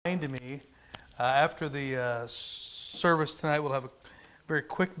To me, after the service tonight, we'll have a very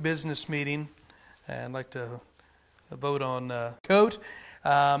quick business meeting, and I'd like to vote on coat.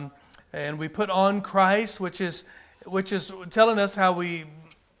 And we put on Christ, which is telling us how we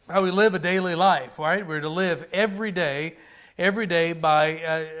live a daily life. Right, we're to live every day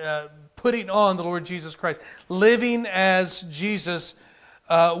by putting on the Lord Jesus Christ, living as Jesus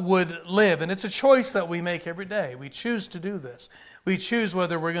would live, and it's a choice that we make every day. We choose to do this. We choose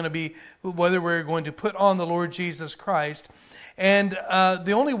whether we're going to put on the Lord Jesus Christ. And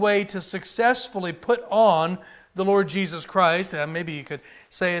the only way to successfully put on the Lord Jesus Christ, maybe you could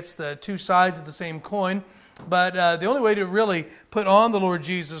say it's the two sides of the same coin, but the only way to really put on the Lord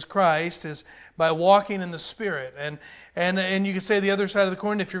Jesus Christ is by walking in the Spirit. And you could say the other side of the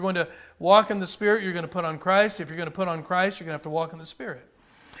coin, if you're going to walk in the Spirit, you're going to put on Christ. If you're going to put on Christ, you're going to have to walk in the Spirit.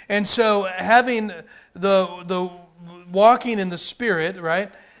 And so having the walking in the Spirit,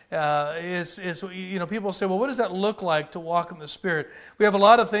 right, is people say, well, what does that look like to walk in the Spirit? We have a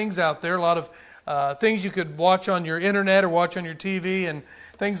lot of things out there, a lot of things you could watch on your internet or watch on your TV and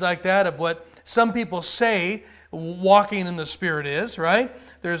things like that of what some people say walking in the Spirit is, right?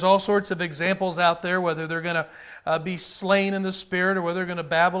 There's all sorts of examples out there, whether they're going to be slain in the Spirit, or whether they're going to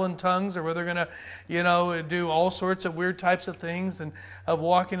babble in tongues, or whether they're going to, do all sorts of weird types of things and of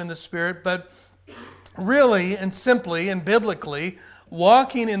walking in the Spirit. But really and simply and biblically,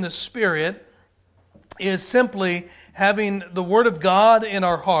 walking in the Spirit is simply having the Word of God in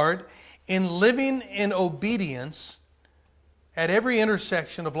our heart and living in obedience at every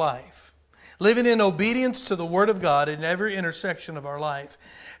intersection of life. Living in obedience to the Word of God in every intersection of our life.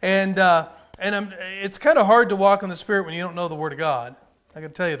 And it's kind of hard to walk in the Spirit when you don't know the Word of God. I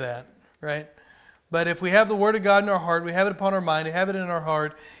can tell you that, right? But if we have the Word of God in our heart, we have it upon our mind, we have it in our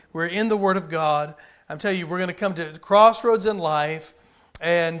heart, we're in the Word of God, I'm telling you, we're going to come to crossroads in life,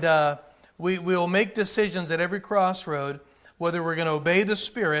 and we will make decisions at every crossroad, whether we're going to obey the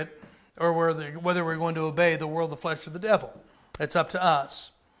Spirit or whether we're going to obey the world, the flesh, or the devil. It's up to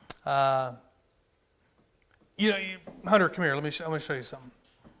us. Hunter, come here. I'm going to show you something.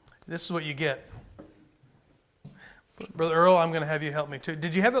 This is what you get. Brother Earl, I'm going to have you help me too.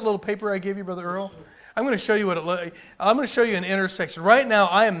 Did you have that little paper I gave you, Brother Earl? I'm going to show you what it looks like. I'm going to show you an intersection. Right now,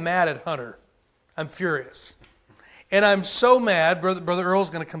 I am mad at Hunter. I'm furious. And I'm so mad, Brother Earl's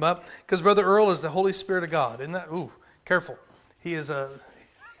going to come up, because Brother Earl is the Holy Spirit of God. Isn't that? Ooh, careful. He is a...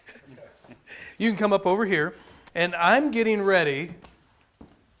 You can come up over here, and I'm getting ready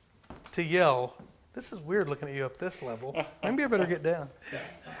to yell. This is weird looking at you up this level. Maybe I better get down.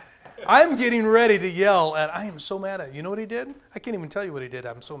 I'm getting ready to yell at, I am so mad at you. You know what he did? I can't even tell you what he did.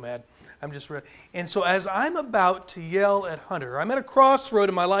 I'm so mad. I'm just ready. And so as I'm about to yell at Hunter, I'm at a crossroad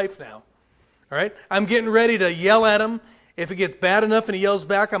in my life now. All right? I'm getting ready to yell at him. If it gets bad enough and he yells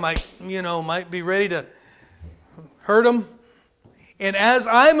back, I might be ready to hurt him. And as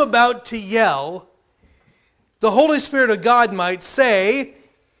I'm about to yell, the Holy Spirit of God might say,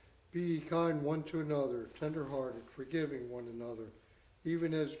 "Be ye kind one to another, tender-hearted, forgiving one another,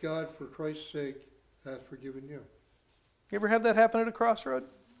 even as God for Christ's sake hath forgiven you." You ever have that happen at a crossroad?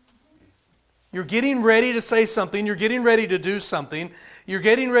 You're getting ready to say something, you're getting ready to do something, you're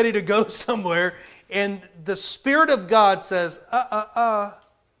getting ready to go somewhere, and the Spirit of God says,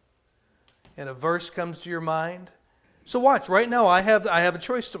 and a verse comes to your mind. So watch, right now I have a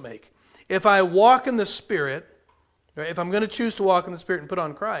choice to make. If I walk in the Spirit, right, if I'm going to choose to walk in the Spirit and put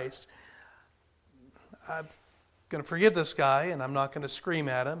on Christ, I'm going to forgive this guy, and I'm not going to scream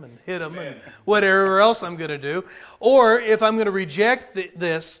at him and hit him and whatever else I'm going to do. Or if I'm going to reject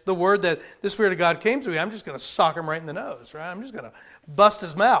the word that the Spirit of God came to me, I'm just going to sock him right in the nose, right? I'm just going to bust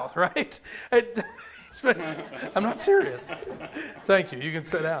his mouth, right? I'm not serious. Thank you. You can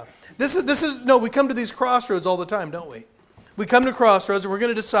sit down. We come to these crossroads all the time, don't we? We come to crossroads and we're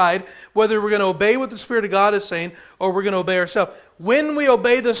going to decide whether we're going to obey what the Spirit of God is saying or we're going to obey ourselves. When we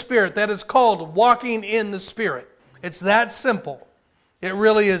obey the Spirit, that is called walking in the Spirit. It's that simple. It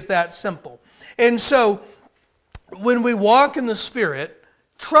really is that simple. And so, when we walk in the Spirit,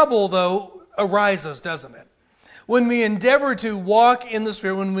 trouble, though, arises, doesn't it? When we endeavor to walk in the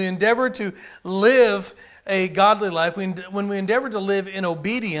Spirit, when we endeavor to live a godly life, when we endeavor to live in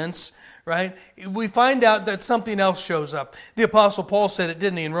obedience, right, we find out that something else shows up. The Apostle Paul said it,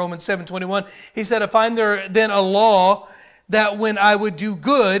 didn't he, in Romans 7:21? He said, "I find there then a law that when I would do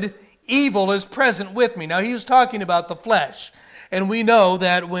good, evil is present with me." Now, he was talking about the flesh. And we know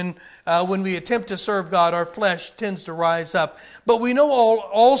that when we attempt to serve God, our flesh tends to rise up. But we know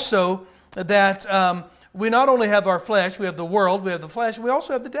also that we not only have our flesh, we have the world, we have the flesh, we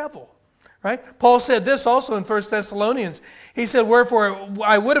also have the devil. Right? Paul said this also in 1 Thessalonians. He said, wherefore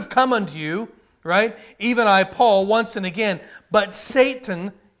I would have come unto you, right? Even I, Paul, once and again, but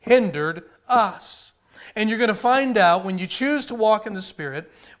Satan hindered us. And you're going to find out when you choose to walk in the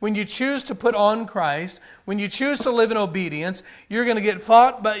Spirit, when you choose to put on Christ, when you choose to live in obedience, you're going to get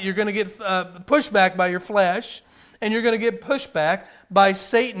fought, but you're going to get pushed back by your flesh, and you're going to get pushed back by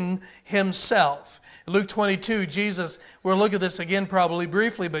Satan himself. Luke 22, Jesus, we'll look at this again probably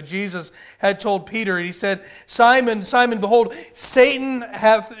briefly, but Jesus had told Peter, and he said, Simon, Simon, behold, Satan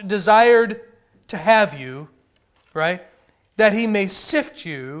hath desired to have you, right, that he may sift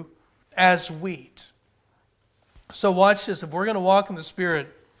you as wheat. So watch this. If we're going to walk in the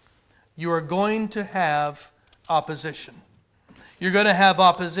Spirit, you are going to have opposition. You're going to have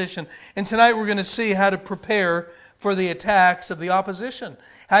opposition. And tonight we're going to see how to prepare for the attacks of the opposition.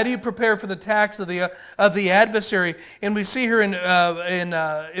 How do you prepare for the attacks of the adversary? And we see here in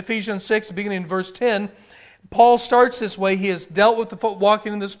Ephesians 6, beginning in verse 10, Paul starts this way. He has dealt with the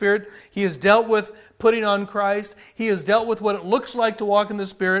walking in the Spirit. He has dealt with putting on Christ. He has dealt with what it looks like to walk in the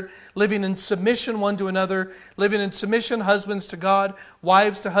Spirit, living in submission one to another, living in submission, husbands to God,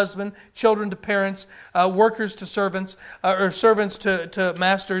 wives to husband, children to parents, workers to servants, or servants to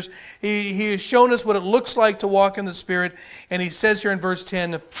masters. He has shown us what it looks like to walk in the Spirit. And he says here in verse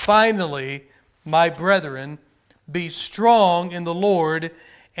 10, finally, my brethren, be strong in the Lord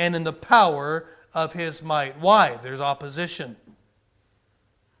and in the power of His might. Why? There's opposition.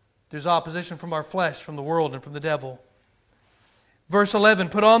 There's opposition from our flesh, from the world, and from the devil. Verse 11,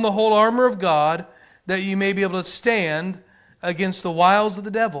 put on the whole armor of God, that you may be able to stand against the wiles of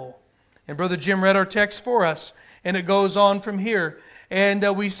the devil. And Brother Jim read our text for us, and it goes on from here. And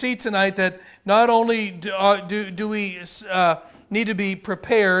we see tonight that not only do we need to be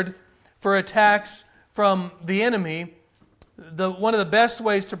prepared for attacks from the enemy, one of the best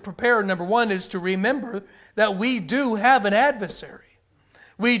ways to prepare, number one, is to remember that we do have an adversary.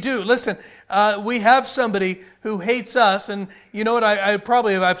 We do. Listen, we have somebody who hates us, and you know what,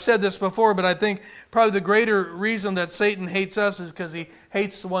 I've said this before, but I think probably the greater reason that Satan hates us is because he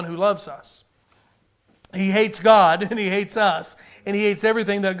hates the one who loves us. He hates God, and he hates us, and he hates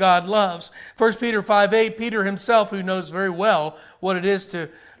everything that God loves. 1 Peter 5:8, Peter himself, who knows very well what it is to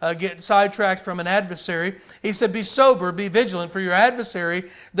get sidetracked from an adversary, he said, be sober, be vigilant, for your adversary,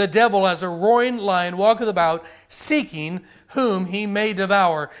 the devil, as a roaring lion, walketh about, seeking whom he may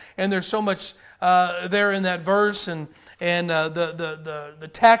devour. And there's so much there in that verse, and the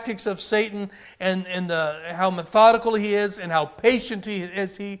tactics of Satan, and how methodical he is, and how patient he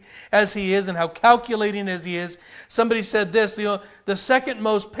is, and how calculating as he is. Somebody said this: the second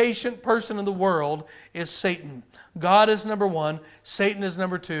most patient person in the world is Satan. God is number one. Satan is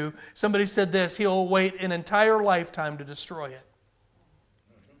number two. Somebody said this: he'll wait an entire lifetime to destroy it.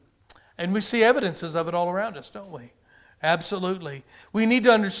 And we see evidences of it all around us, don't we? Absolutely. We need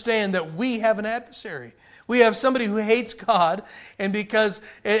to understand that we have an adversary. We have somebody who hates God, and because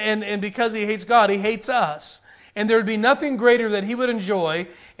he hates God, he hates us. And there would be nothing greater that he would enjoy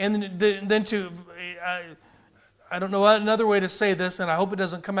than to, I don't know another way to say this, and I hope it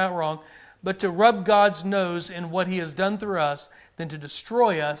doesn't come out wrong, but to rub God's nose in what he has done through us than to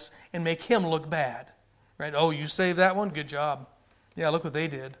destroy us and make him look bad. Right? Oh, you saved that one? Good job. Yeah, look what they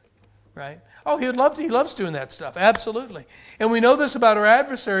did. Right? Oh, he loves doing that stuff. Absolutely. And we know this about our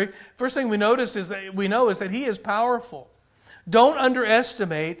adversary. First thing we know is that he is powerful. Don't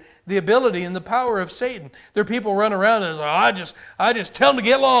underestimate the ability and the power of Satan. There are people run around and say, I just tell them to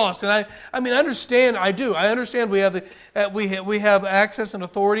get lost. And I understand. I do. I understand we have access and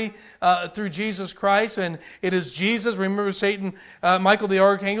authority through Jesus Christ, and it is Jesus. Remember, Satan, Michael the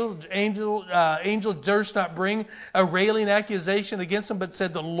angel durst not bring a railing accusation against him, but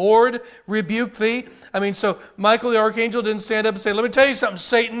said, "The Lord rebuke thee." I mean, so Michael the archangel didn't stand up and say, "Let me tell you something,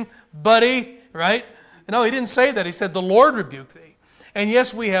 Satan, buddy," right? No, he didn't say that. He said, "The Lord rebuke thee." And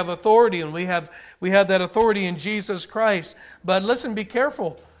yes, we have authority, and we have that authority in Jesus Christ. But listen, be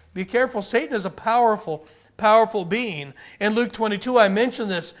careful. Be careful. Satan is a powerful being. In Luke 22, I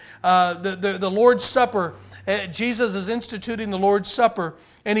mentioned this, the Lord's Supper. Jesus is instituting the Lord's Supper,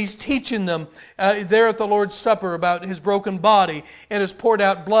 and he's teaching them there at the Lord's Supper about his broken body and his poured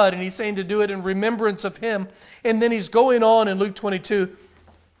out blood, and he's saying to do it in remembrance of him. And then he's going on in Luke 22,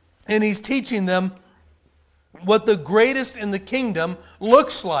 and he's teaching them what the greatest in the kingdom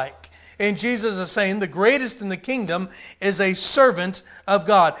looks like. And Jesus is saying the greatest in the kingdom is a servant of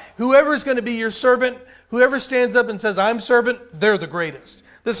God. Whoever is going to be your servant, whoever stands up and says, "I'm servant," they're the greatest.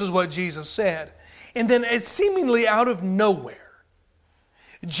 This is what Jesus said. And then it's seemingly out of nowhere,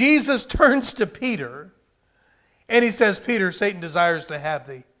 Jesus turns to Peter and he says, "Peter, Satan desires to have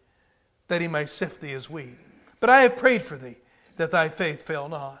thee, that he may sift thee as wheat. But I have prayed for thee, that thy faith fail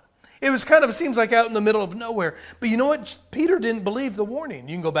not. It was kind of, it seems like out in the middle of nowhere. But you know what? Peter didn't believe the warning.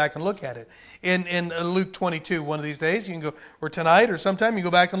 You can go back and look at it. In Luke 22, one of these days, you can go, or tonight or sometime, you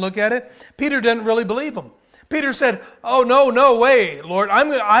go back and look at it. Peter didn't really believe him. Peter said, oh, no way, Lord.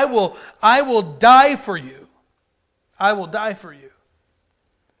 I will die for you. I will die for you.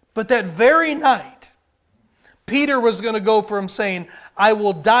 But that very night, Peter was going to go from saying, I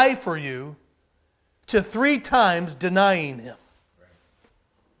will die for you, to 3 times denying him.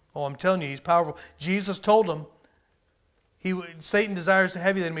 Oh, I'm telling you, he's powerful. Jesus told him, Satan desires to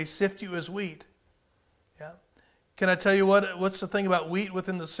have you that he may sift you as wheat. Yeah. Can I tell you what's the thing about wheat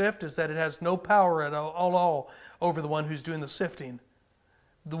within the sift is that it has no power at all over the one who's doing the sifting.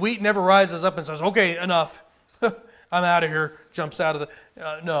 The wheat never rises up and says, okay, enough. I'm out of here. Jumps out of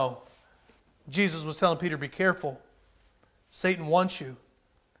the... no. Jesus was telling Peter, be careful. Satan wants you.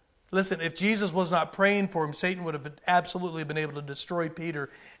 Listen, if Jesus was not praying for him, Satan would have absolutely been able to destroy Peter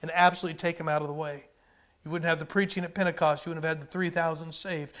and absolutely take him out of the way. You wouldn't have the preaching at Pentecost. You wouldn't have had the 3,000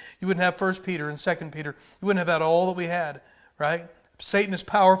 saved. You wouldn't have 1 Peter and 2 Peter. You wouldn't have had all that we had, right? Satan is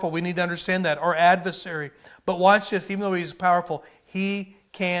powerful. We need to understand that. Our adversary. But watch this. Even though he's powerful, he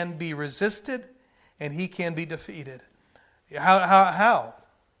can be resisted and he can be defeated. How?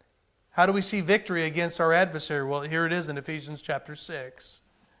 How do we see victory against our adversary? Well, here it is in Ephesians chapter 6.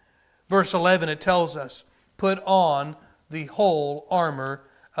 Verse 11, it tells us, put on the whole armor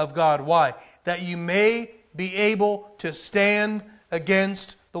of God. Why? That you may be able to stand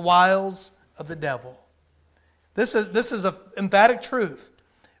against the wiles of the devil. This is an emphatic truth.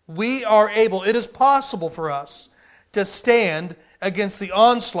 We are able, it is possible for us to stand against the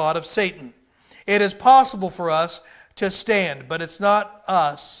onslaught of Satan. It is possible for us to stand, but it's not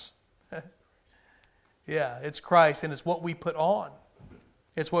us. Yeah, it's Christ, and it's what we put on.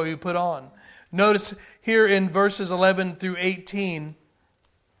 It's what we put on. Notice here in verses 11 through 18,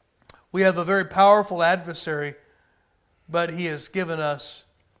 we have a very powerful adversary, but he has given us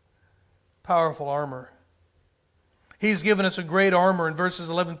powerful armor. He's given us a great armor in verses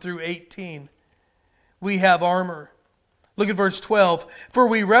 11 through 18. We have armor. Look at verse 12. For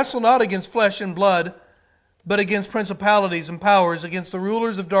we wrestle not against flesh and blood, but against principalities and powers, against the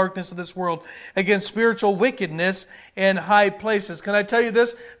rulers of darkness of this world, against spiritual wickedness in high places. Can I tell you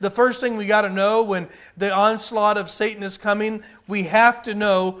this? The first thing we got to know when the onslaught of Satan is coming, we have to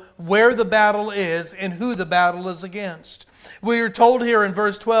know where the battle is and who the battle is against. We are told here in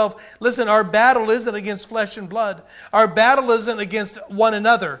verse 12, listen, our battle isn't against flesh and blood. Our battle isn't against one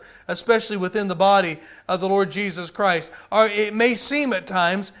another, especially within the body of the Lord Jesus Christ. It may seem at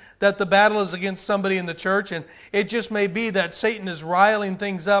times that the battle is against somebody in the church, and it just may be that Satan is riling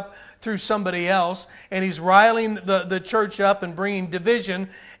things up through somebody else, and he's riling the church up and bringing division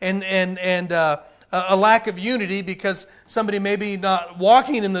and a lack of unity because somebody may be not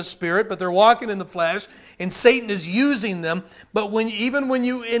walking in the Spirit, but they're walking in the flesh, and Satan is using them. But even when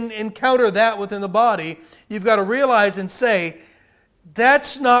you encounter that within the body, you've got to realize and say,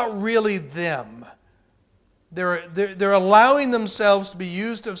 that's not really them. They're allowing themselves to be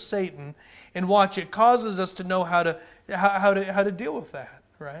used of Satan, and watch, it causes us to know how to deal with that,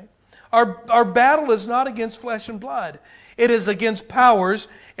 right? Our battle is not against flesh and blood. It is against powers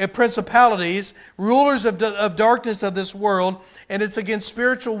and principalities, rulers of darkness of this world, and it's against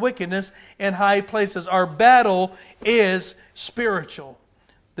spiritual wickedness in high places. Our battle is spiritual.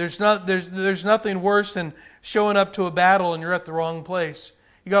 There's nothing worse than showing up to a battle and you're at the wrong place.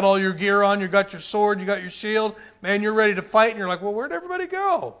 You got all your gear on, you got your sword, you got your shield, man, you're ready to fight, and you're like, well, where'd everybody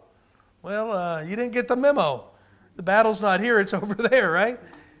go? Well, you didn't get the memo. The battle's not here, it's over there, right?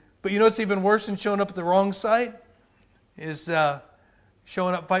 But you know what's even worse than showing up at the wrong site? Is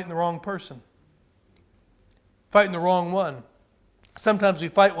showing up fighting the wrong person. Fighting the wrong one. Sometimes we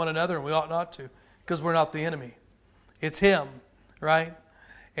fight one another and we ought not to, because we're not the enemy. It's him, right?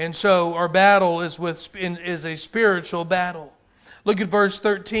 And so our battle is a spiritual battle. Look at verse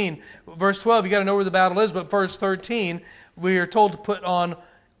 13. Verse 12, you got to know where the battle is, but verse 13, we are told to put on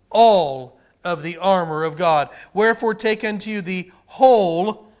all of the armor of God. Wherefore take unto you the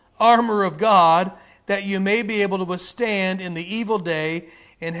whole armor of God, that you may be able to withstand in the evil day,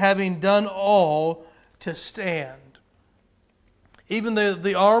 and having done all, to stand. Even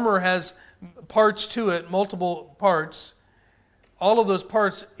the armor has parts to it, multiple parts. All of those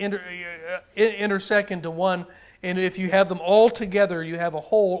parts intersect into one, and if you have them all together, you have a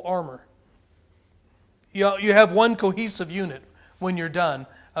whole armor. You have one cohesive unit when you're done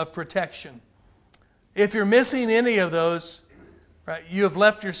of protection. If you're missing any of those, right, you have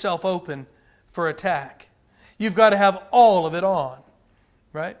left yourself open for attack. You've got to have all of it on,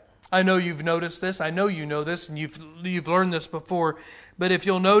 right? I know you've noticed this. I know you know this, and you've learned this before. But if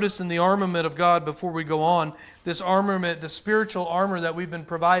you'll notice in the armament of God, before we go on, this armament, the spiritual armor that we've been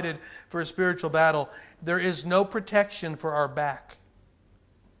provided for a spiritual battle, there is no protection for our back.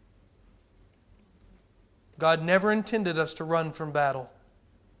 God never intended us to run from battle.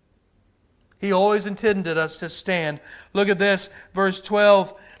 He always intended us to stand. Look at this, verse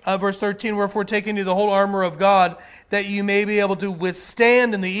 12, verse 13, wherefore take unto you the whole armor of God, that you may be able to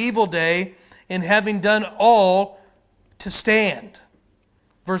withstand in the evil day, and having done all, to stand.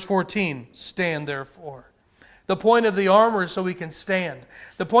 Verse 14, stand therefore. The point of the armor is so we can stand.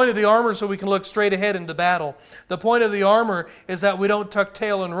 The point of the armor is so we can look straight ahead into battle. The point of the armor is that we don't tuck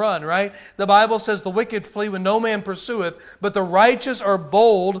tail and run, right? The Bible says the wicked flee when no man pursueth, but the righteous are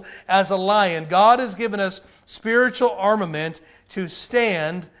bold as a lion. God has given us spiritual armament to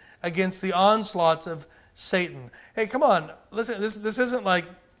stand against the onslaughts of Satan. Hey, come on. Listen, this isn't like,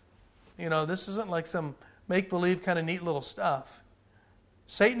 this isn't like some make-believe kind of neat little stuff.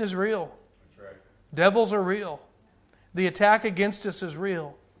 Satan is real. Devils are real. The attack against us is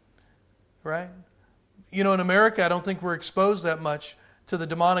real. Right? In America, I don't think we're exposed that much to the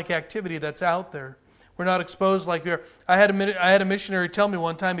demonic activity that's out there. We're not exposed like we are. I had a missionary tell me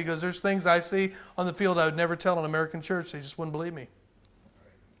one time, he goes, there's things I see on the field I would never tell an American church. They just wouldn't believe me.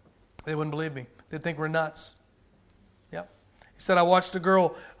 They wouldn't believe me. They'd think we're nuts. Yep. He said, I watched a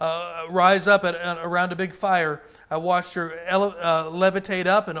girl rise up around a big fire. I watched her levitate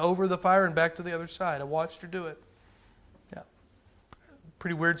up and over the fire and back to the other side. I watched her do it. Yeah,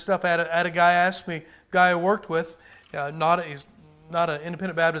 pretty weird stuff. I had a guy ask me, guy I worked with, he's not an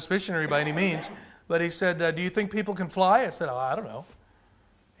independent Baptist missionary by any means, but he said, do you think people can fly? I said, oh, I don't know.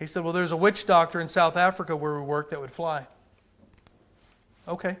 He said, well, there's a witch doctor in South Africa where we work that would fly.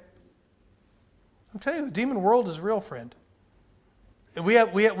 Okay. I'm telling you, the demon world is real, friend. We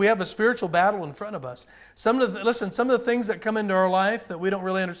have a spiritual battle in front of us. Some of the things that come into our life that we don't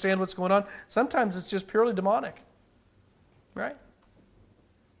really understand what's going on, sometimes it's just purely demonic. Right?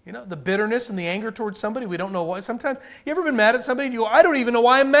 The bitterness and the anger towards somebody, we don't know why. Sometimes, you ever been mad at somebody and you go, I don't even know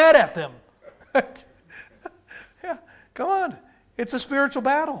why I'm mad at them. Yeah, come on. It's a spiritual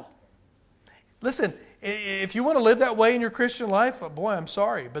battle. Listen, if you want to live that way in your Christian life, boy, I'm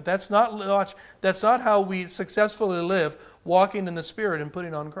sorry, but that's not how we successfully live, walking in the Spirit and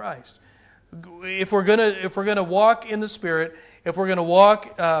putting on Christ. If we're gonna walk in the Spirit, if we're gonna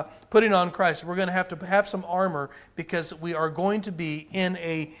walk putting on Christ, we're gonna have to have some armor, because we are going to be in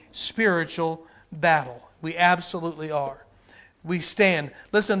a spiritual battle. We absolutely are. We stand.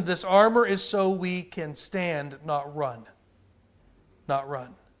 Listen, this armor is so we can stand, not run. Not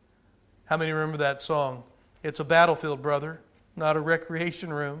run. How many remember that song? It's a battlefield, brother, not a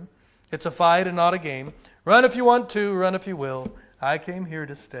recreation room. It's a fight and not a game. Run if you want to, run if you will. I came here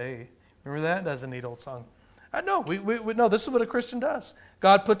to stay. Remember that? That's a neat old song. No, we know this is what a Christian does.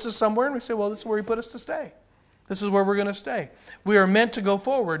 God puts us somewhere and we say, well, this is where He put us to stay. This is where we're going to stay. We are meant to go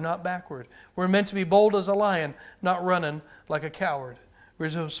forward, not backward. We're meant to be bold as a lion, not running like a coward. We're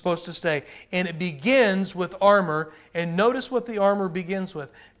supposed to stay. And it begins with armor. And notice what the armor begins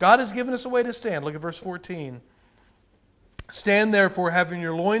with. God has given us a way to stand. Look at verse 14. Stand therefore, having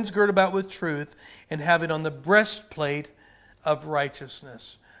your loins girt about with truth, and having on the breastplate of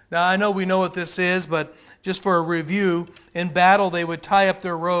righteousness. Now, I know we know what this is, but just for a review, in battle they would tie up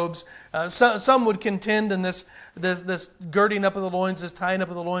their robes. Some would contend in this girding up of the loins, this tying up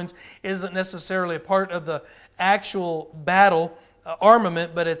of the loins, isn't necessarily a part of the actual battle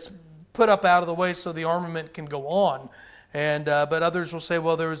armament, but it's put up out of the way so the armament can go on. And but others will say,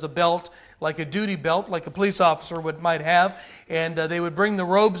 well, there was a belt, like a duty belt, like a police officer might have, and they would bring the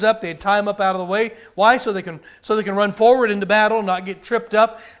robes up. They'd tie them up out of the way. Why? So they can run forward into battle, not get tripped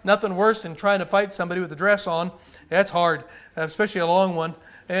up. Nothing worse than trying to fight somebody with a dress on. That's hard, especially a long one.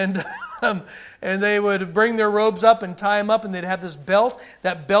 And and they would bring their robes up and tie them up, and they'd have this belt.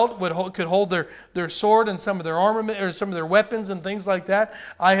 That belt could hold their sword and some of their armament, or some of their weapons and things like that,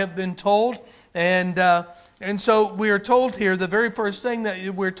 I have been told. And so we are told here, the very first thing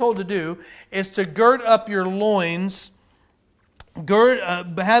that we're told to do is to gird up your loins,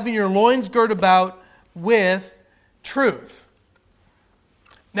 having your loins girt about with truth.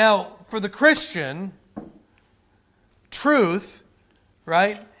 Now, for the Christian, truth,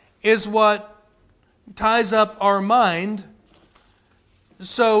 right, is what ties up our mind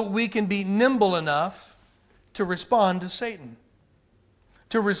so we can be nimble enough to respond to Satan,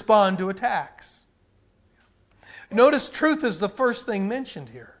 to respond to attacks. Notice truth is the first thing mentioned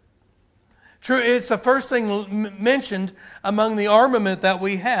here. It's the first thing mentioned among the armament that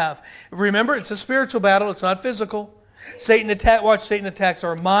we have. Remember, it's a spiritual battle. It's not physical. Satan attacks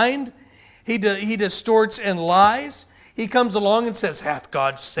our mind. He distorts and lies. He comes along and says, hath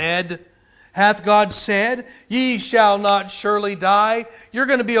God said, ye shall not surely die. You're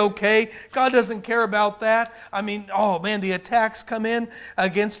going to be okay. God doesn't care about that. I mean, oh man, the attacks come in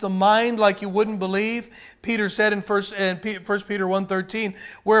against the mind like you wouldn't believe. Peter said in 1 Peter 1:13,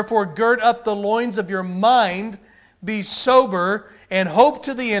 wherefore gird up the loins of your mind, be sober, and hope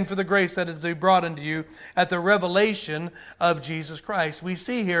to the end for the grace that is to be brought unto you at the revelation of Jesus Christ. We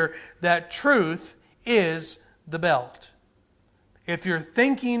see here that truth is the belt. If your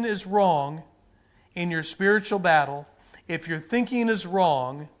thinking is wrong in your spiritual battle, if your thinking is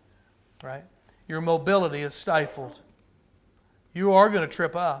wrong, right, your mobility is stifled. You are going to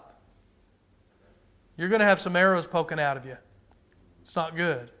trip up. You're going to have some arrows poking out of you. It's not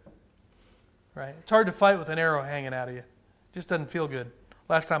good. Right? It's hard to fight with an arrow hanging out of you. It just doesn't feel good.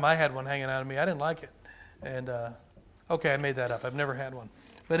 Last time I had one hanging out of me, I didn't like it. And, okay, I made that up. I've never had one.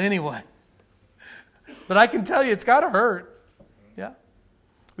 But anyway. But I can tell you, it's got to hurt. Yeah.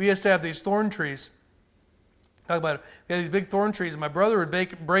 We used to have these thorn trees. Talk about it. We had these big thorn trees, and my brother would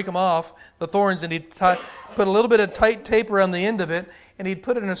break them off, the thorns, and he'd put a little bit of tight tape around the end of it, and he'd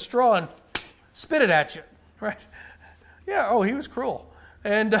put it in a straw and spit it at you. Right? Yeah, oh, he was cruel.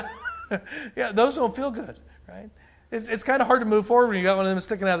 And yeah, those don't feel good, right? It's kind of hard to move forward when you got one of them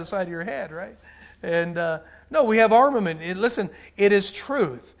sticking out of the side of your head, right? And no, we have armament. Listen, it is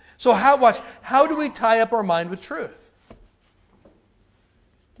truth. So how do we tie up our mind with truth?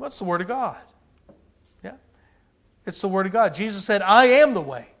 What's the Word of God? Yeah, it's the Word of God. Jesus said, I am the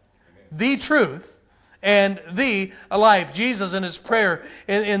way, the truth, and the life. Jesus in his prayer,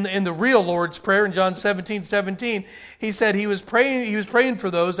 in the real Lord's Prayer in John 17:17, he said he was praying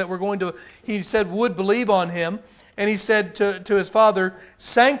for those that were going to, he said, would believe on him. And he said to his Father,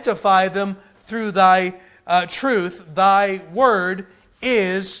 sanctify them through thy truth. Thy word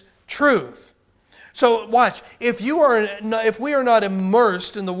is truth. So watch, if we are not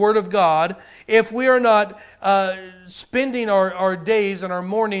immersed in the Word of God, if we are not spending our days and our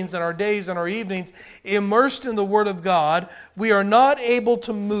mornings and our days and our evenings immersed in the Word of God, we are not able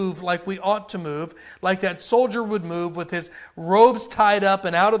to move like we ought to move, like that soldier would move with his robes tied up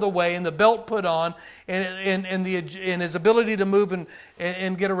and out of the way and the belt put on and his ability to move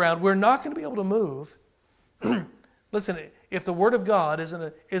and get around. We're not going to be able to move. Listen, if the Word of God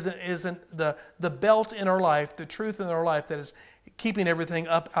isn't the belt in our life, the truth in our life that is keeping everything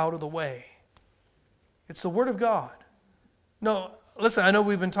up out of the way. It's the Word of God. No, listen, I know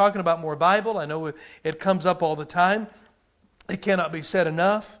we've been talking about more Bible. I know it comes up all the time. It cannot be said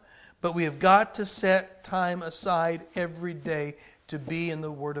enough. But we have got to set time aside every day to be in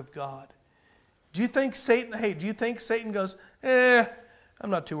the Word of God. Do you think Satan goes, I'm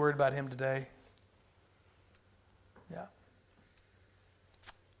not too worried about him today? Yeah.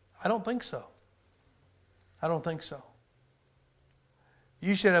 I don't think so. I don't think so.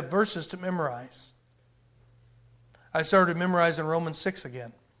 You should have verses to memorize. I started memorizing Romans 6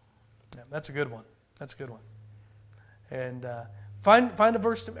 again. Yeah, that's a good one. That's a good one. And find a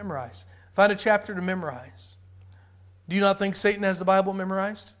verse to memorize. Find a chapter to memorize. Do you not think Satan has the Bible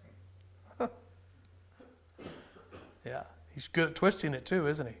memorized? Yeah, he's good at twisting it too,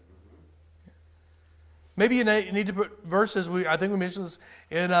 isn't he? Maybe you need to put verses, I think we mentioned this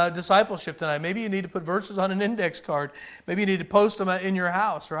in discipleship tonight. Maybe you need to put verses on an index card. Maybe you need to post them in your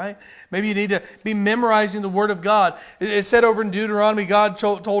house, right? Maybe you need to be memorizing the Word of God. It said over in Deuteronomy, God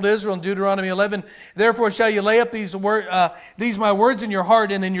told Israel in Deuteronomy 11, therefore shall you lay up these my words in your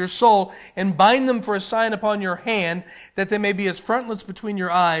heart and in your soul, and bind them for a sign upon your hand, that they may be as frontlets between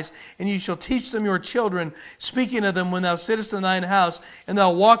your eyes, and you shall teach them your children, speaking of them when thou sittest in thine house, and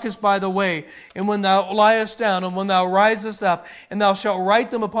thou walkest by the way, and when thou liest down, and when thou risest up, and thou shalt write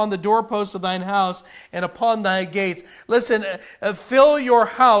them upon the doorposts of thine house and upon thy gates. Listen, fill your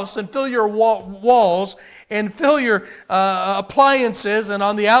house and fill your walls and fill your appliances and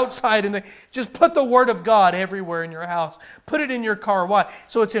on the outside, and just put the Word of God everywhere in your house. Put it in your car. Why?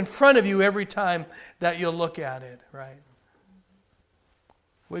 So it's in front of you every time that you look at it, right?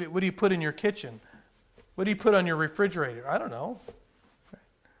 What do you put in your kitchen? What do you put on your refrigerator? I don't know.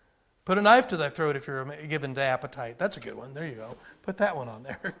 Put a knife to thy throat if you're given to appetite. That's a good one. There you go. Put that one on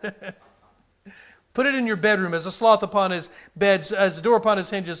there. Put it in your bedroom. As a sloth upon his bed, as the door upon his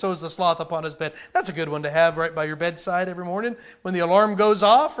hinges, so is the sloth upon his bed. That's a good one to have right by your bedside every morning when the alarm goes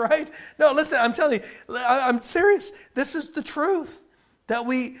off, right? No, listen, I'm telling you, I'm serious. This is the truth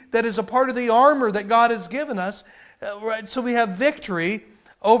that is a part of the armor that God has given us, right? So we have victory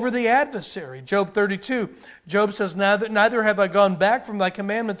over the adversary. Job 32, Job says, neither have I gone back from thy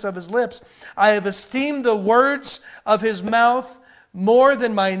commandments of his lips. I have esteemed the words of his mouth more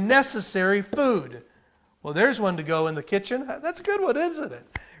than my necessary food. Well, there's one to go in the kitchen. That's a good one, isn't it?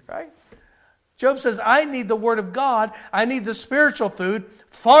 Right? Job says, I need the Word of God. I need the spiritual food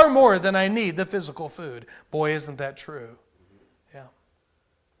far more than I need the physical food. Boy, isn't that true? Yeah.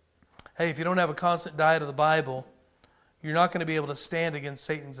 Hey, if you don't have a constant diet of the Bible, you're not going to be able to stand against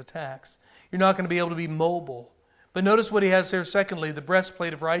Satan's attacks. You're not going to be able to be mobile. But notice what he has here, secondly, the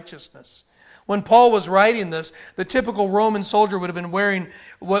breastplate of righteousness. When Paul was writing this, the typical Roman soldier would have been wearing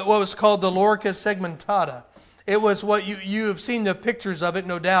what was called the lorica segmentata. It was what you have seen the pictures of it,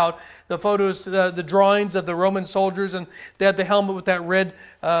 no doubt. The photos, the drawings of the Roman soldiers, and they had the helmet with that red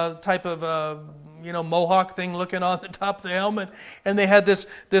type of mohawk thing looking on the top of the helmet. And they had this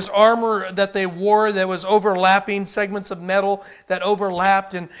armor that they wore that was overlapping, segments of metal that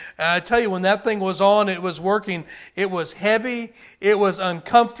overlapped. And I tell you, when that thing was on, it was working. It was heavy. It was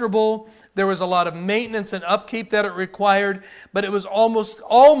uncomfortable. There was a lot of maintenance and upkeep that it required. But it was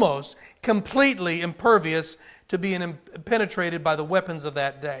almost completely impervious to being penetrated by the weapons of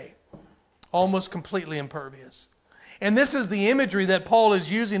that day. Almost completely impervious. And this is the imagery that Paul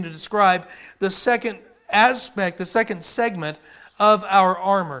is using to describe the second aspect, the second segment of our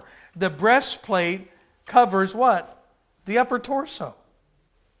armor. The breastplate covers what? The upper torso.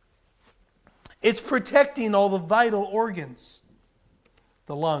 It's protecting all the vital organs.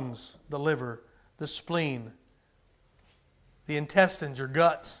 The lungs, the liver, the spleen, the intestines, your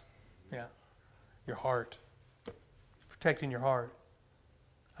guts, your heart. Protecting your heart.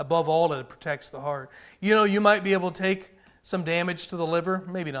 Above all, it protects the heart. You know, you might be able to take some damage to the liver.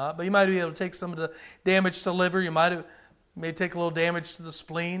 Maybe not, but you might be able to take some of the damage to the liver. You may take a little damage to the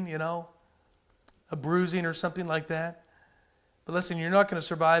spleen, a bruising or something like that. But listen, you're not going to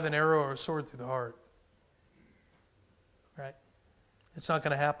survive an arrow or a sword through the heart. Right? It's not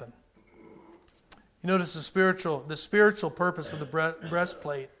going to happen. You notice the spiritual purpose of the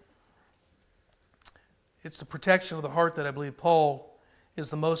breastplate. It's the protection of the heart that I believe Paul is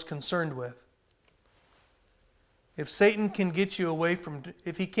the most concerned with. If Satan can get you away from,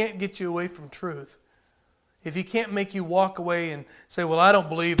 if he can't get you away from truth, if he can't make you walk away and say, well, I don't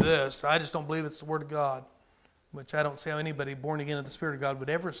believe this, I just don't believe it's the Word of God, which I don't see how anybody born again of the Spirit of God would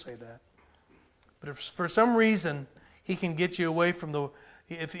ever say that. But if for some reason he can get you away from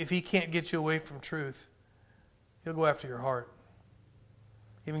if he can't get you away from truth, he'll go after your heart.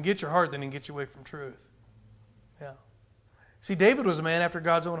 If he can get your heart, then he can get you away from truth. Yeah. See, David was a man after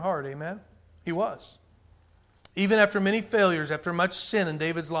God's own heart, amen? He was. Even after many failures, after much sin in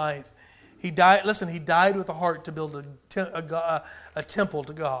David's life, he died with a heart to build a temple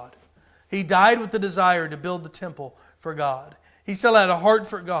to God. He died with the desire to build the temple for God. He still had a heart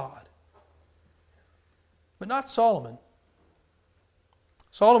for God. But not Solomon.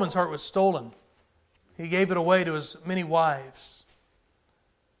 Solomon's heart was stolen. He gave it away to his many wives.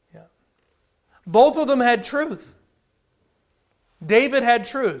 Yeah. Both of them had truth. David had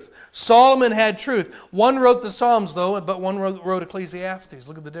truth. Solomon had truth. One wrote the Psalms, though, but one wrote Ecclesiastes.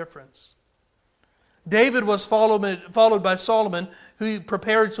 Look at the difference. David was followed by Solomon, who he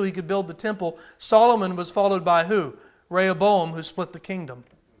prepared so he could build the temple. Solomon was followed by who? Rehoboam, who split the kingdom.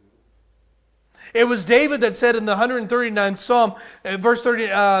 It was David that said in the 139th Psalm, verse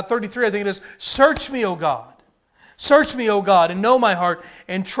 33, I think it is, "Search me, O God. Search me, O God, and know my heart,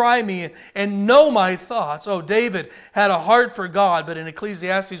 and try me, and know my thoughts." Oh, David had a heart for God, but in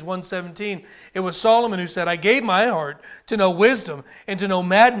Ecclesiastes 1:17, it was Solomon who said, "I gave my heart to know wisdom, and to know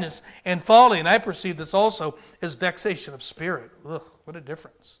madness and folly, and I perceive this also as vexation of spirit." Ugh, what a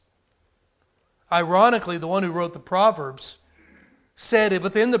difference. Ironically, the one who wrote the Proverbs said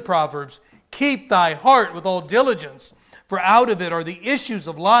within the Proverbs, "Keep thy heart with all diligence, for out of it are the issues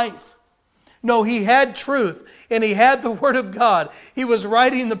of life." No, he had truth, and he had the Word of God. He was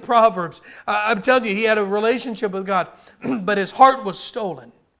writing the Proverbs. I'm telling you, he had a relationship with God, but his heart was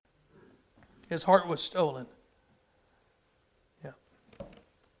stolen. His heart was stolen. Yeah.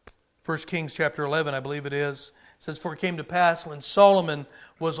 1 Kings chapter 11, I believe it is, says, "For it came to pass when Solomon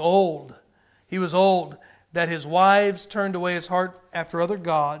was old, he was old, that his wives turned away his heart after other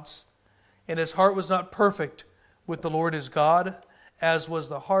gods, and his heart was not perfect with the Lord his God, as was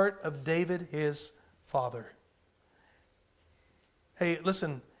the heart of David his father." Hey,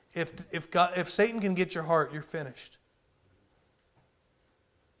 listen, if Satan can get your heart, you're finished.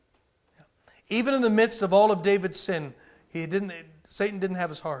 Even in the midst of all of David's sin, Satan didn't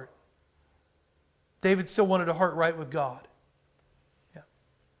have his heart. David still wanted a heart right with God. Yeah.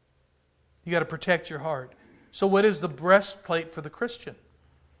 You got to protect your heart. So what is the breastplate for the Christian?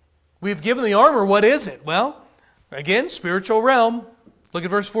 We've given the armor. What is it? Well, again, spiritual realm. Look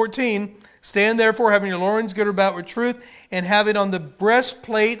at verse 14. Stand therefore, having your loins girded about with truth, and having on the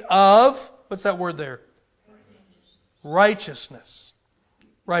breastplate of, what's that word there? Righteousness.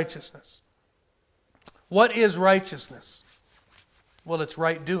 Righteousness. What is righteousness? Well, it's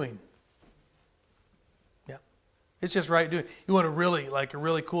right doing. Yeah. It's just right doing. You want a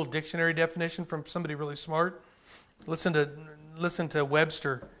really cool dictionary definition from somebody really smart? Listen to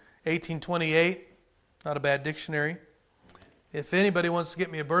Webster, 1828. Not a bad dictionary. If anybody wants to get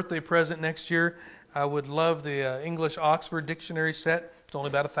me a birthday present next year, I would love the English Oxford Dictionary set. It's only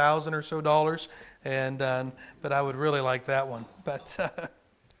about $1,000 or so, but I would really like that one. But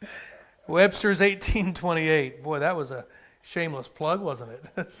Webster's 1828. Boy, that was a shameless plug, wasn't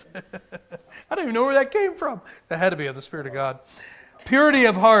it? I don't even know where that came from. That had to be of the Spirit of God. Purity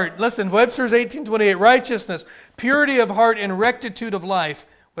of heart. Listen, Webster's 1828. Righteousness, purity of heart, and rectitude of life.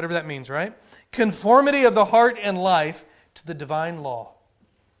 Whatever that means, right? Conformity of the heart and life to the divine law.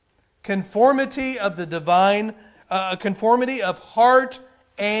 Conformity of the divine, conformity of heart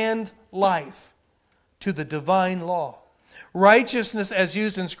and life to the divine law. Righteousness, as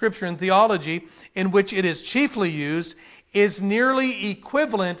used in Scripture and theology, in which it is chiefly used, is nearly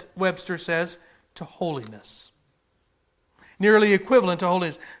equivalent, Webster says, to holiness. Nearly equivalent to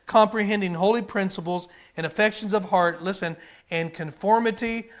holiness, comprehending holy principles and affections of heart, listen, and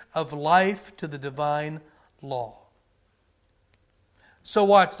conformity of life to the divine law. So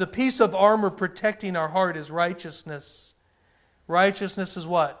watch, the piece of armor protecting our heart is righteousness. Righteousness is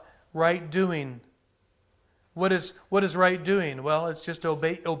what? Right doing. What is right doing? Well, it's just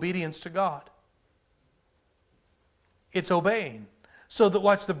obedience to God. It's obeying. So that,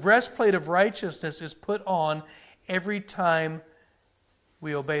 watch, the breastplate of righteousness is put on every time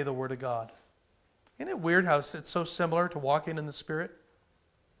we obey the Word of God. Isn't it weird how it's so similar to walking in the Spirit?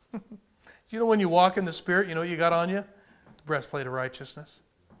 You know when you walk in the Spirit, you know what you got on you? The breastplate of righteousness.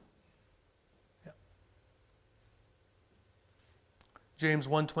 Yeah. James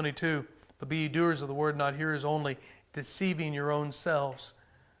 1:22, but be ye doers of the word, not hearers only, deceiving your own selves.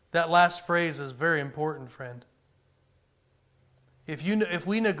 That last phrase is very important, friend. If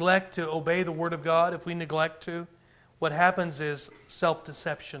we neglect to obey the Word of God, if we neglect to, what happens is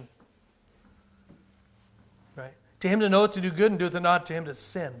self-deception. Right? To him to know to do good and doeth it not, to him to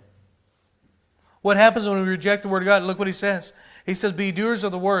sin. What happens when we reject the Word of God? Look what he says. He says, be doers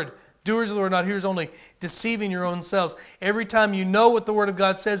of the Word. Doers of the Word, not hearers only, deceiving your own selves. Every time you know what the Word of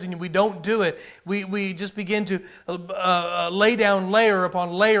God says and we don't do it, we just begin to lay down layer upon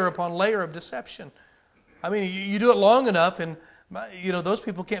layer upon layer of deception. I mean, you do it long enough and those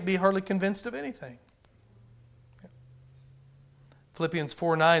people can't be hardly convinced of anything. Philippians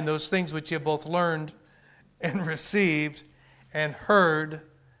 4:9, those things which you have both learned and received and heard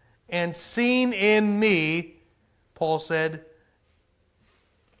and seen in me, Paul said,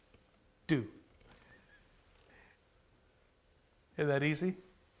 do. Isn't that easy?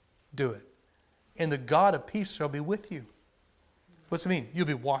 Do it. And the God of peace shall be with you. What's it mean? You'll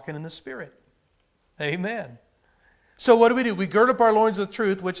be walking in the Spirit. Amen. So what do? We gird up our loins with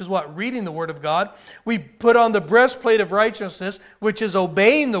truth, which is what? Reading the Word of God. We put on the breastplate of righteousness, which is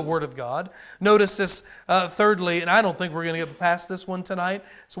obeying the Word of God. Notice this thirdly, and I don't think we're going to get past this one tonight,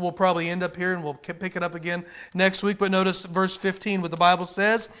 so we'll probably end up here and we'll pick it up again next week. But notice verse 15, what the Bible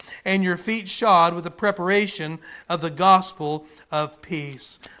says, and your feet shod with the preparation of the gospel of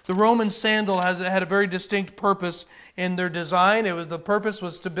peace. The Roman sandal had a very distinct purpose in their design. The purpose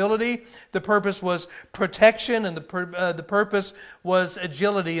was stability, the purpose was protection, and the purpose was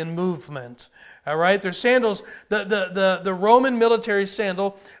agility and movement. All right, their sandals. The Roman military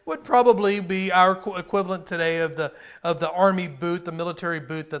sandal would probably be our equivalent today of the army boot, the military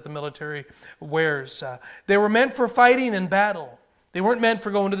boot that the military wears. They were meant for fighting and battle. They weren't meant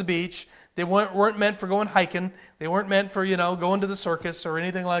for going to the beach. They weren't meant for going hiking. They weren't meant for, going to the circus or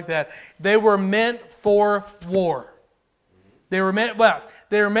anything like that. They were meant for war. They were meant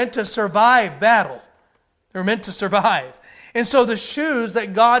to survive battle. They were meant to survive. And so the shoes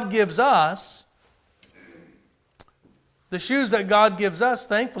that God gives us,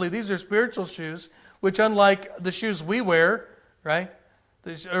 thankfully, these are spiritual shoes, which unlike the shoes we wear, right?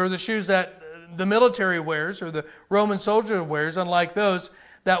 Or the shoes that the military wears or the Roman soldier wears, unlike those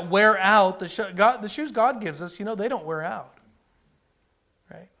that wear out, the shoes God gives us, they don't wear out.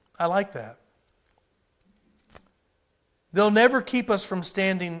 Right? I like that. They'll never keep us from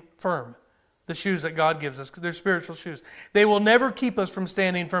standing firm. The shoes that God gives us, they're spiritual shoes. They will never keep us from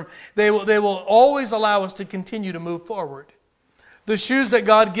standing firm. They will always allow us to continue to move forward. The shoes that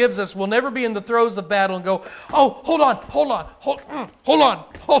God gives us will never be in the throes of battle and go, oh, hold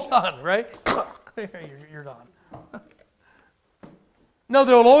on, right? You're gone. No,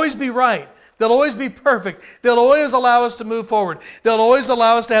 they'll always be right. They'll always be perfect. They'll always allow us to move forward. They'll always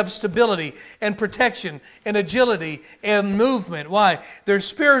allow us to have stability and protection and agility and movement. Why? They're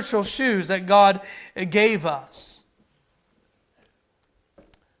spiritual shoes that God gave us.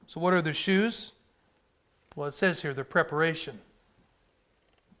 So what are the shoes? Well, it says here, they're preparation.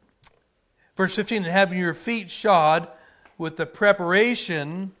 Verse 15, and having your feet shod with the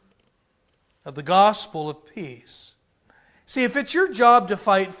preparation of the gospel of peace. See, if it's your job to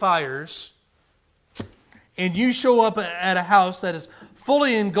fight fires, and you show up at a house that is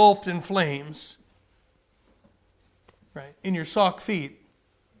fully engulfed in flames, right, in your sock feet,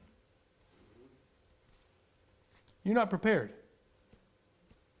 you're not prepared.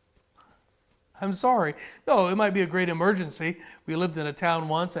 I'm sorry. No, it might be a great emergency. We lived in a town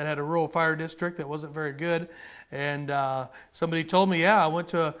once that had a rural fire district that wasn't very good, and somebody told me, I went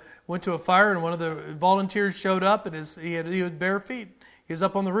to a fire, and one of the volunteers showed up, and he had bare feet. He was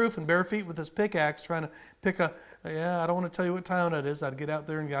up on the roof in bare feet with his pickaxe trying to pick I don't want to tell you what town it is. I'd get out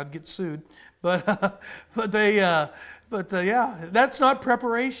there and I'd get sued. But that's not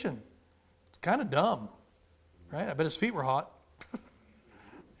preparation. It's kind of dumb, right? I bet his feet were hot.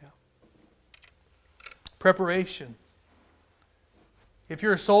 Yeah. Preparation. If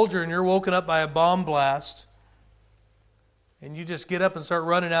you're a soldier and you're woken up by a bomb blast and you just get up and start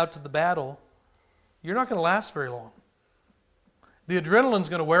running out to the battle, you're not going to last very long. The adrenaline's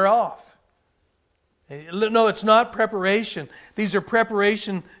going to wear off. No, it's not preparation. These are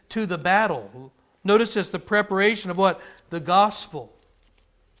preparation to the battle. Notice this, the preparation of what? The gospel.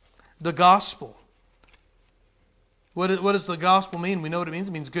 The gospel. What does the gospel mean? We know what it means.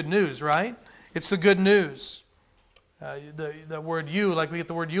 It means good news, right? It's the good news. The word like we get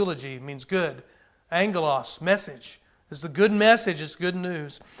the word eulogy, means good. Angelos, message. It's the good message. It's good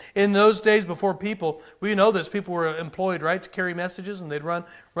news. In those days before people, we know this, people were employed, right, to carry messages, and they'd run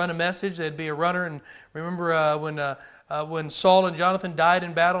a message. They'd be a runner. And remember when Saul and Jonathan died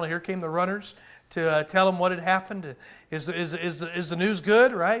in battle, and here came the runners to tell them what had happened. Is the news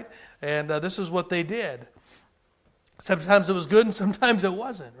good, right? And this is what they did. Sometimes it was good, and sometimes it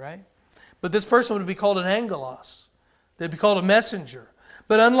wasn't, right? But this person would be called an angelos. They'd be called a messenger.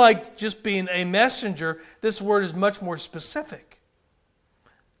 But unlike just being a messenger, this word is much more specific.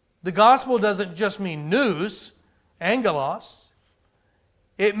 The gospel doesn't just mean news, angelos.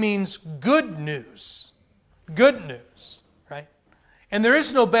 It means good news. Good news, right? And there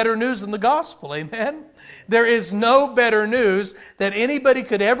is no better news than the gospel, amen? There is no better news that anybody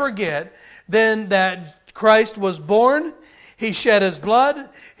could ever get than that Christ was born, He shed His blood,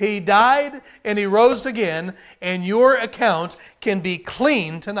 He died, and He rose again, and your account can be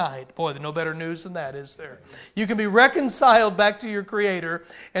clean tonight. Boy, there's no better news than that, is there? You can be reconciled back to your Creator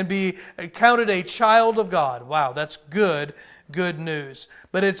and be counted a child of God. Wow, that's good news.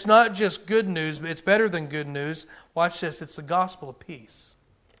 But it's not just good news, but it's better than good news. Watch this, it's the gospel of peace.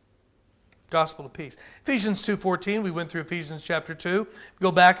 Gospel of peace. Ephesians 2:14, we went through Ephesians chapter 2.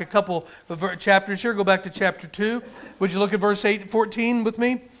 Go back a couple of chapters here. Go back to chapter 2. Would you look at verse 14 with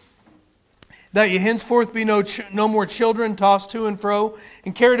me? That ye henceforth be no more children, tossed to and fro,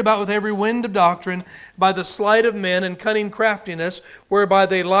 and carried about with every wind of doctrine, by the sleight of men and cunning craftiness, whereby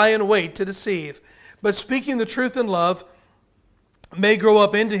they lie in wait to deceive. But speaking the truth in love, may grow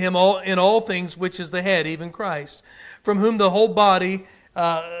up into Him in all things, which is the head, even Christ, from whom the whole body,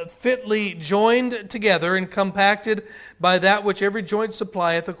 fitly joined together and compacted by that which every joint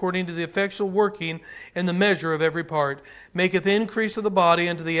supplieth, according to the effectual working in the measure of every part, maketh increase of the body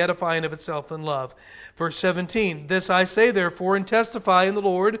unto the edifying of itself in love. Verse 17, this I say therefore, and testify in the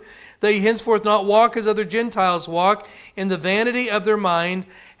Lord, that ye henceforth not walk as other Gentiles walk, in the vanity of their mind,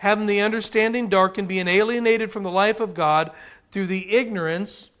 having the understanding darkened, being alienated from the life of God, through the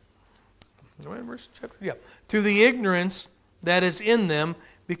ignorance, through the ignorance that is in them,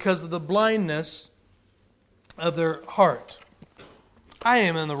 because of the blindness of their heart. I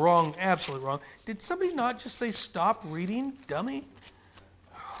am in the wrong, absolutely wrong. Did somebody not just say stop reading, dummy?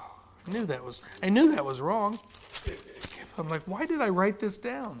 I knew that was wrong. I'm like, why did I write this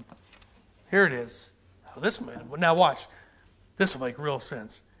down? Here it is. Now watch. This will make real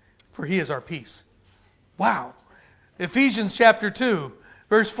sense. For He is our peace. Wow. Ephesians chapter 2,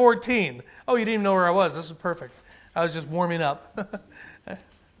 verse 14. Oh, you didn't even know where I was. This is perfect. I was just warming up.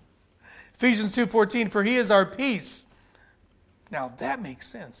 Ephesians 2:14, for He is our peace. Now that makes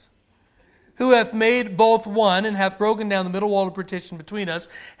sense. who hath made both one, and hath broken down the middle wall of partition between us,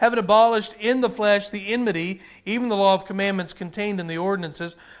 having abolished in the flesh the enmity, even the law of commandments contained in the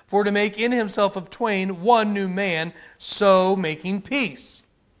ordinances, for to make in himself of twain one new man, so making peace.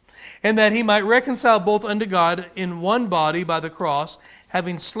 And that he might reconcile both unto God in one body by the cross,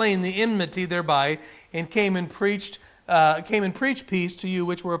 having slain the enmity thereby, and came and preached peace to you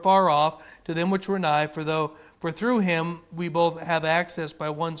which were far off, to them which were nigh, for through him we both have access by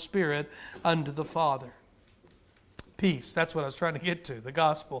one Spirit unto the Father. Peace, that's what I was trying to get to, the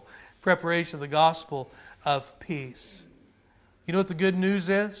gospel, preparation of the gospel of peace. You know what the good news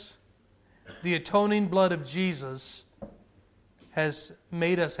is? The atoning blood of Jesus has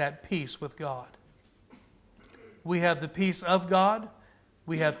made us at peace with God. We have the peace of God,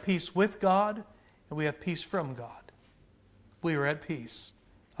 we have peace with God, and we have peace from God. We are at peace.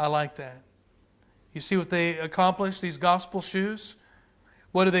 I like that. You see what they accomplish, these gospel shoes?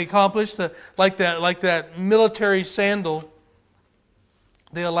 What do they accomplish? Like that military sandal,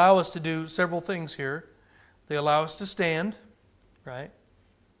 they allow us to do several things here. They allow us to stand, right?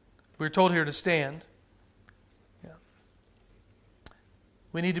 We're told here to stand. Yeah.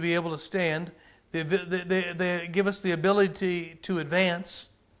 We need to be able to stand. They give us the ability to advance,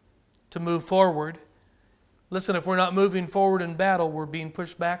 to move forward. Listen, if we're not moving forward in battle, we're being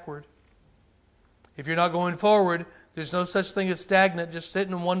pushed backward. If you're not going forward, there's no such thing as stagnant, just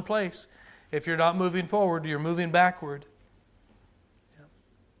sitting in one place. If you're not moving forward, you're moving backward. Yeah.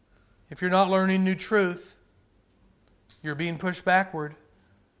 If you're not learning new truth, you're being pushed backward.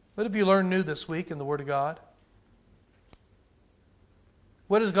 What have you learned new this week in the Word of God?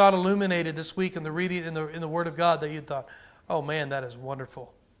 What has God illuminated this week in the reading in the Word of God that you thought, oh man, that is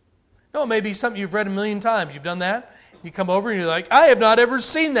wonderful? No, maybe something you've read a million times. You've done that. You come over and you're like, I have not ever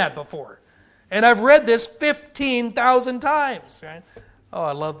seen that before. And I've read this 15,000 times. Right? Oh,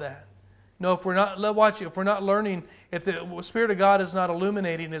 I love that. No, if we're not learning, if the Spirit of God is not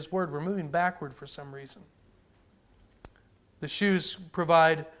illuminating His Word, we're moving backward for some reason. The shoes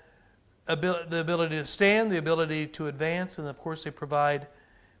provide the ability to stand, the ability to advance, and of course they provide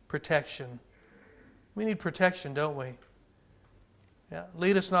protection. We need protection, don't we? Yeah.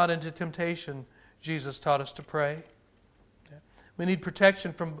 Lead us not into temptation, Jesus taught us to pray. Yeah. We need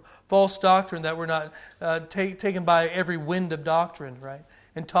protection from false doctrine, that we're not taken by every wind of doctrine, right?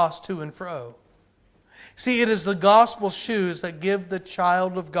 And tossed to and fro. See, it is the gospel shoes that give the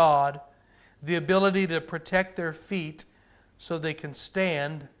child of God the ability to protect their feet so they can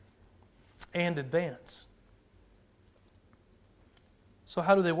stand and advance. So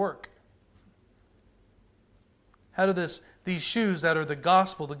how do they work? How do these shoes that are the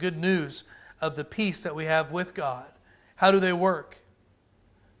gospel, the good news of the peace that we have with God, how do they work?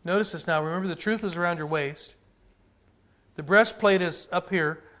 Notice this now. Remember, the truth is around your waist. The breastplate is up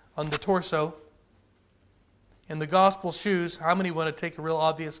here on the torso. And the gospel shoes, how many want to take a real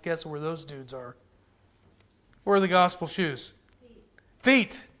obvious guess of where those dudes are? Where are the gospel shoes?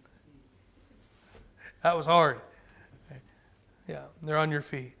 Feet. That was hard. Yeah, they're on your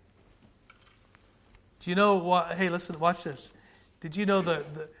feet. Do you know what? Hey, listen, watch this. Did you know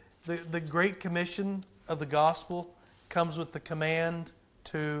the Great Commission of the gospel comes with the command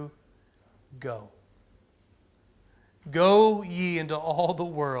to go? Go ye into all the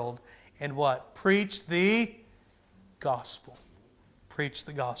world and what? Preach the gospel. Preach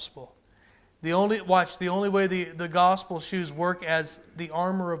the gospel. The only way the gospel shoes work as the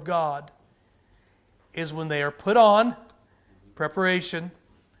armor of God is when they are put on, preparation,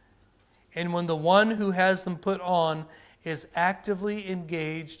 and when the one who has them put on is actively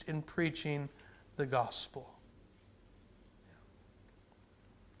engaged in preaching the gospel.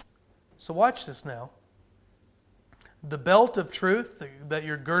 So watch this now. The belt of truth that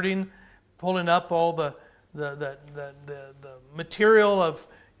you're girding, pulling up all the material of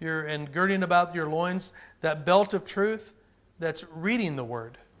and girding about your loins, that belt of truth, that's reading the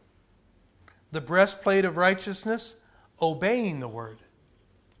Word. The breastplate of righteousness, obeying the Word.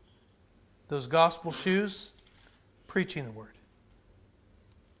 Those gospel shoes, preaching the Word.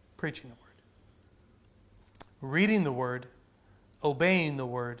 Preaching the Word. Reading the Word, obeying the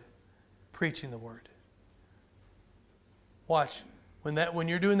Word, preaching the Word. Watch. When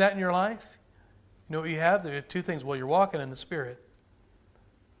you're doing that in your life, you know what you have? There are two things. Well, you're walking in the Spirit.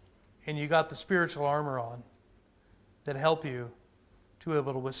 And you got the spiritual armor on that help you to be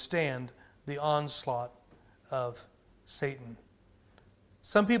able to withstand the onslaught of Satan.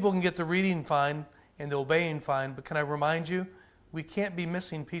 Some people can get the reading fine and the obeying fine, but can I remind you, we can't be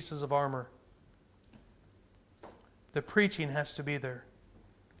missing pieces of armor. The preaching has to be there.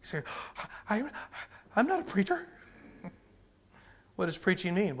 You say, I'm not a preacher. What does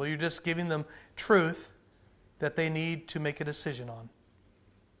preaching mean? Well, you're just giving them truth that they need to make a decision on.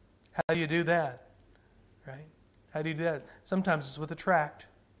 How do you do that? Right? How do you do that? Sometimes it's with a tract.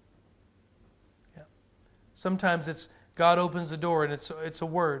 Yeah. Sometimes it's God opens the door and it's a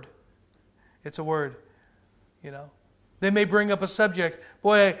word. It's a word. You know. They may bring up a subject.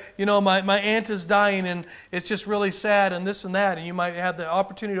 Boy, you know, my aunt is dying and it's just really sad and this and that. And you might have the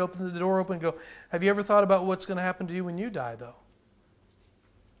opportunity to open the door open and go, have you ever thought about what's going to happen to you when you die, though?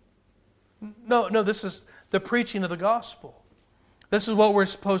 No, this is the preaching of the gospel. This is what we're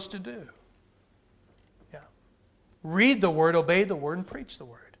supposed to do. Yeah. Read the word, obey the word, and preach the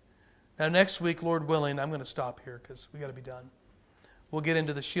word. Now, next week, Lord willing, I'm going to stop here because we got to be done. We'll get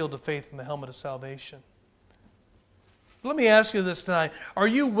into the shield of faith and the helmet of salvation. Let me ask you this tonight. Are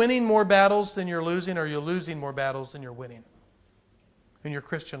you winning more battles than you're losing, or are you losing more battles than you're winning in your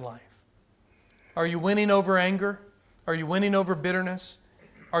Christian life? Are you winning over anger? Are you winning over bitterness?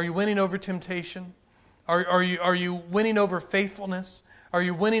 Are you winning over temptation? Are you winning over faithfulness? Are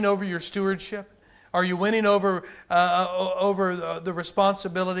you winning over your stewardship? Are you winning over the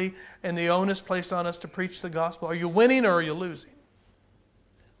responsibility and the onus placed on us to preach the gospel? Are you winning or are you losing?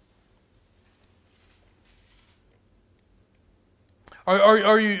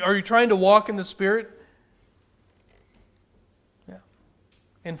 Are you trying to walk in the Spirit? Yeah.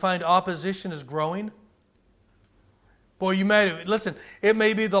 And find opposition is growing? Boy, you might have, listen, it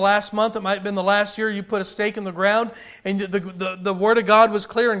may be the last month, it might have been the last year, you put a stake in the ground and the Word of God was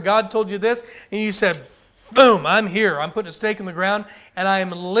clear and God told you this and you said, boom, I'm here. I'm putting a stake in the ground and I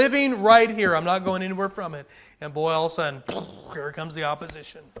am living right here. I'm not going anywhere from it. And boy, all of a sudden, here comes the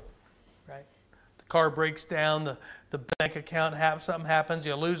opposition. Right? The car breaks down, the bank account, something happens,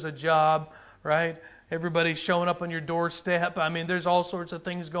 you lose a job, right? Everybody's showing up on your doorstep. I mean, there's all sorts of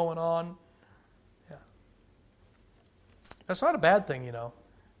things going on. Yeah. That's not a bad thing, you know.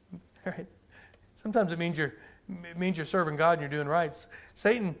 Right? Sometimes it means you're serving God and you're doing right.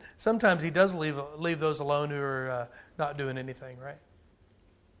 Satan, sometimes he does leave those alone who are not doing anything, right?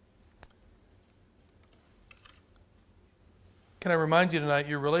 Can I remind you tonight,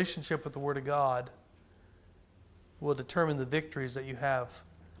 your relationship with the Word of God will determine the victories that you have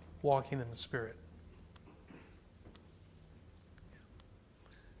walking in the Spirit.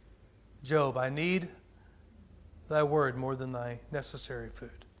 Job, I need thy word more than thy necessary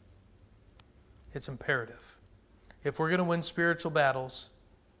food. It's imperative. If we're going to win spiritual battles,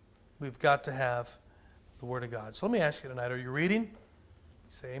 we've got to have the Word of God. So let me ask you tonight, are you reading?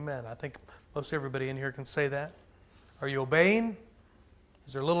 Say amen. I think most everybody in here can say that. Are you obeying?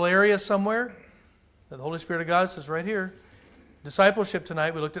 Is there a little area somewhere that the Holy Spirit of God says right here? Discipleship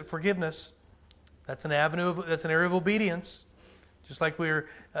tonight, we looked at forgiveness. That's an area of obedience. Just like we're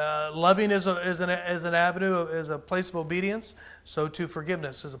loving is an avenue, is a place of obedience, so too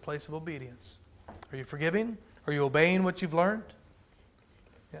forgiveness is a place of obedience. Are you forgiving? Are you obeying what you've learned?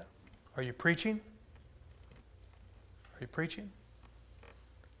 Yeah. Are you preaching? Are you preaching?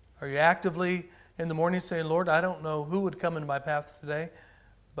 Are you actively in the morning saying, Lord, I don't know who would come into my path today,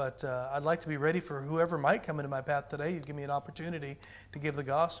 but I'd like to be ready for whoever might come into my path today. You'd give me an opportunity to give the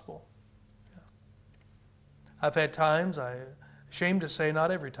gospel. Yeah. I've had times, I'm ashamed to say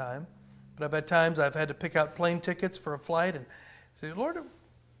not every time, but I've had times I've had to pick out plane tickets for a flight and say, Lord,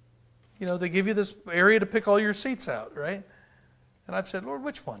 you know, they give you this area to pick all your seats out, right? And I've said, Lord,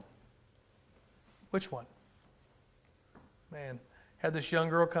 which one? Which one? Man, had this young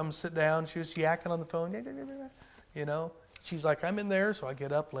girl come sit down. She was yakking on the phone. You know, she's like, I'm in there. So I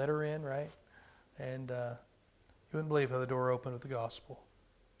get up, let her in, right? And you wouldn't believe how the door opened with the gospel.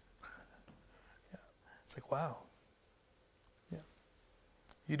 Yeah. It's like, wow. Yeah.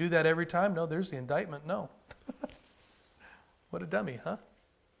 You do that every time? No, there's the indictment. No. What a dummy, huh?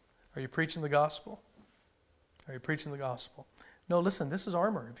 Are you preaching the gospel? Are you preaching the gospel? No, listen, this is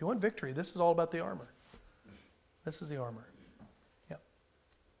armor. If you want victory, this is all about the armor. This is the armor. Yeah.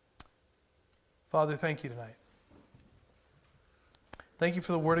 Father, thank you tonight. Thank you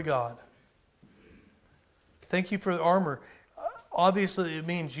for the Word of God. Thank you for the armor. Obviously, it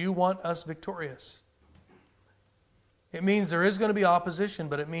means you want us victorious. It means there is going to be opposition,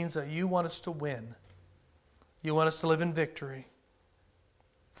 but it means that you want us to win. You want us to live in victory.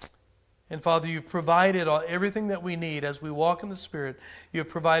 And Father, you've provided everything that we need as we walk in the Spirit. You've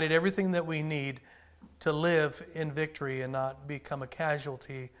provided everything that we need to live in victory and not become a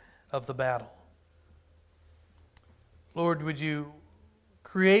casualty of the battle. Lord, would you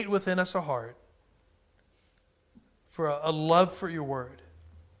create within us a heart for a love for your word,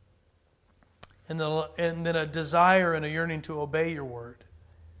 and then a desire and a yearning to obey your word,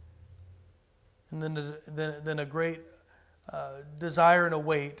 and then a great desire and a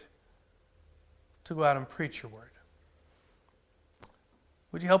weight to go out and preach your word.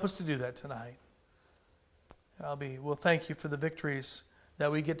 Would you help us to do that tonight? We'll thank you for the victories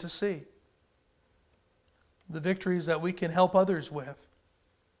that we get to see. The victories that we can help others with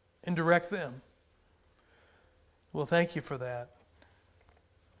and direct them. We'll thank you for that.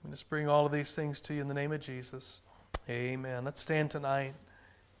 We just bring all of these things to you in the name of Jesus. Amen. Let's stand tonight.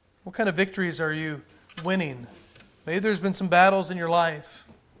 What kind of victories are you winning? Maybe there's been some battles in your life.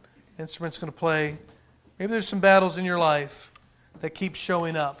 Instrument's going to play. Maybe there's some battles in your life that keep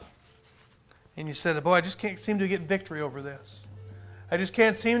showing up. And you said, boy, I just can't seem to get victory over this. I just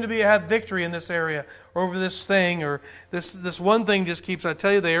can't seem to have victory in this area or over this thing, or this one thing just keeps, I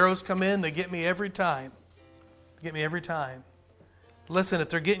tell you, the arrows come in, they get me every time. They get me every time. Listen, if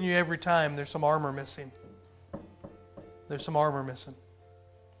they're getting you every time, there's some armor missing. There's some armor missing.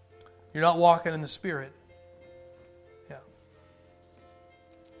 You're not walking in the Spirit. Yeah.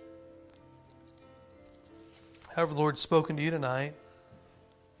 However, the Lord's spoken to you tonight.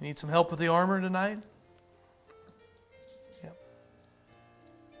 You need some help with the armor tonight? Yeah.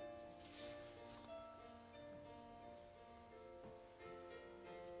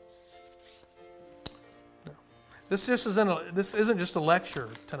 No. This isn't just a lecture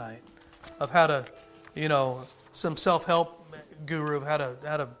tonight of how to, some self-help guru of how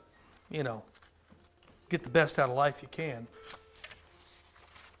to get the best out of life you can.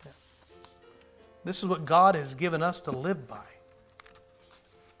 Yeah. This is what God has given us to live by.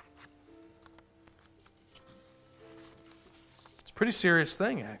 It's a pretty serious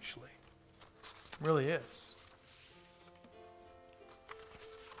thing, actually. It really is.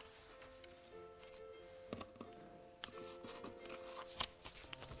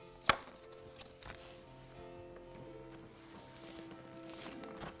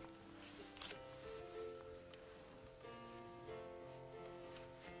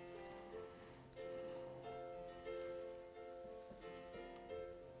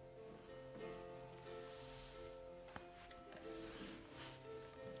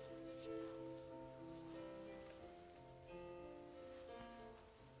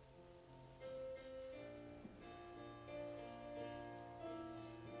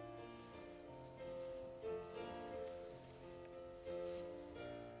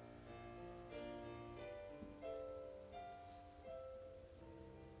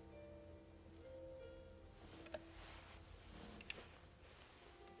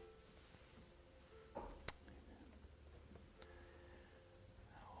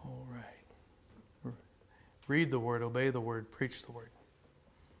 Read the Word, obey the Word, preach the Word.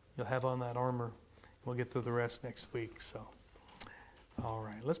 You'll have on that armor. We'll get through the rest next week. So, all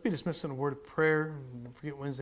right. Let's be dismissed in a word of prayer. Don't forget Wednesday.